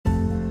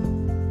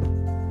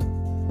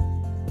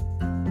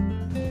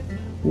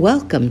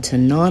Welcome to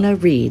Nana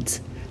Reads,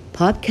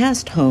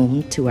 podcast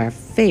home to our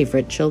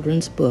favorite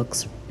children's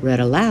books read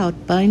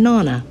aloud by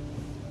Nana.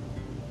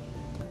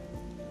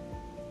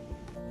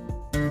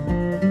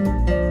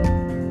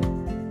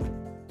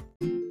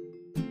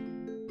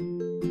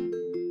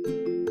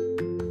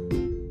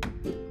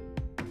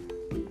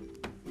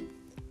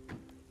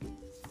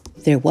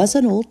 There Was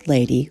an Old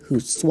Lady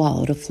Who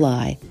Swallowed a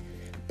Fly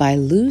by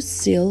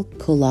Lucille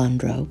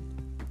Colandro,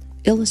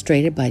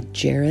 illustrated by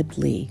Jared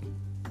Lee.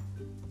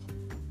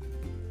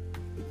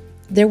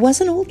 There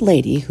was an old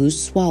lady who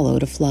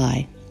swallowed a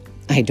fly.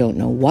 I don't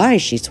know why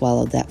she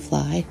swallowed that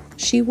fly.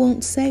 She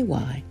won't say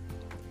why.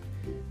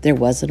 There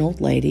was an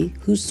old lady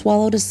who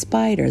swallowed a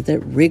spider that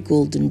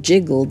wriggled and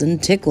jiggled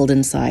and tickled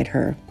inside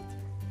her.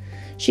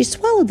 She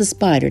swallowed the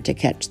spider to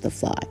catch the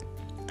fly.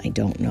 I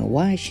don't know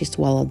why she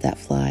swallowed that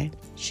fly.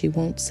 She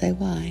won't say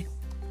why.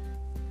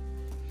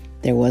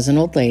 There was an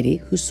old lady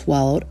who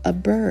swallowed a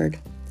bird.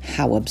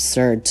 How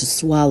absurd to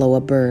swallow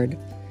a bird.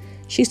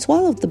 She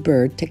swallowed the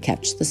bird to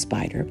catch the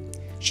spider.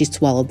 She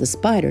swallowed the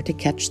spider to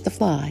catch the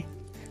fly.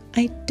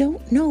 I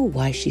don't know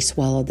why she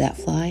swallowed that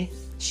fly.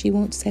 She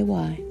won't say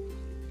why.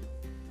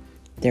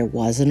 There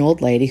was an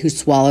old lady who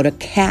swallowed a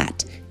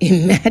cat.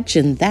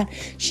 Imagine that.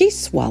 She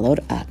swallowed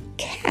a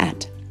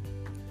cat.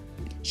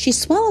 She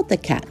swallowed the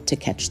cat to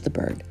catch the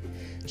bird.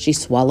 She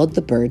swallowed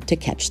the bird to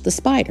catch the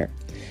spider.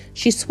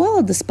 She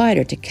swallowed the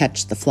spider to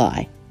catch the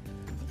fly.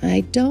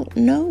 I don't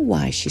know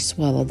why she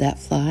swallowed that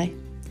fly.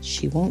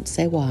 She won't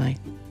say why.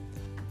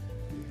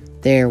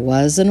 There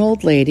was an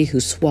old lady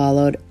who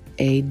swallowed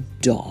a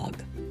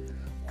dog.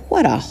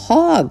 What a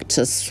hog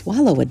to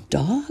swallow a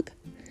dog!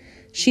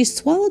 She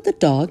swallowed the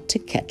dog to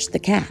catch the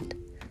cat.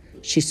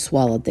 She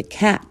swallowed the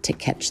cat to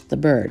catch the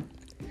bird.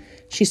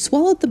 She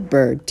swallowed the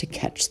bird to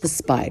catch the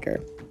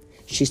spider.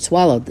 She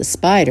swallowed the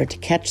spider to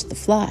catch the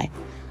fly.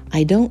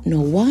 I don't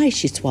know why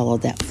she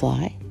swallowed that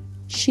fly.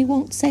 She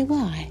won't say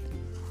why.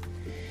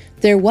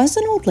 There was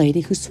an old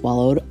lady who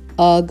swallowed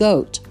a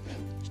goat.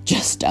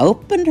 Just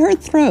opened her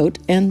throat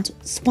and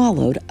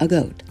swallowed a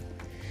goat.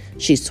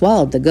 She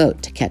swallowed the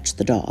goat to catch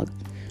the dog.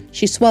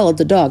 She swallowed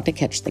the dog to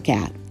catch the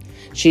cat.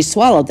 She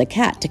swallowed the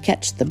cat to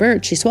catch the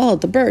bird. She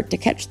swallowed the bird to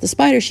catch the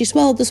spider. She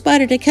swallowed the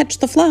spider to catch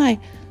the fly.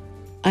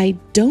 I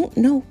don't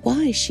know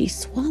why she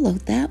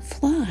swallowed that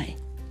fly.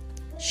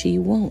 She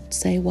won't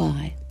say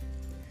why.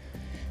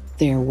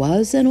 There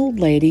was an old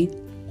lady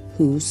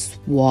who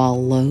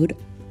swallowed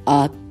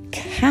a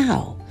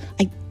cow.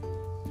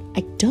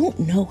 I don't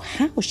know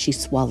how she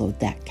swallowed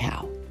that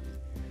cow.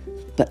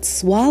 But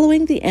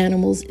swallowing the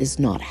animals is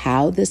not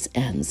how this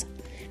ends,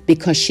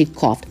 because she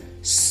coughed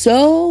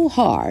so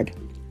hard,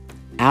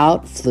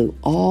 out flew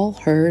all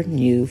her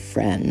new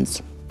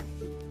friends.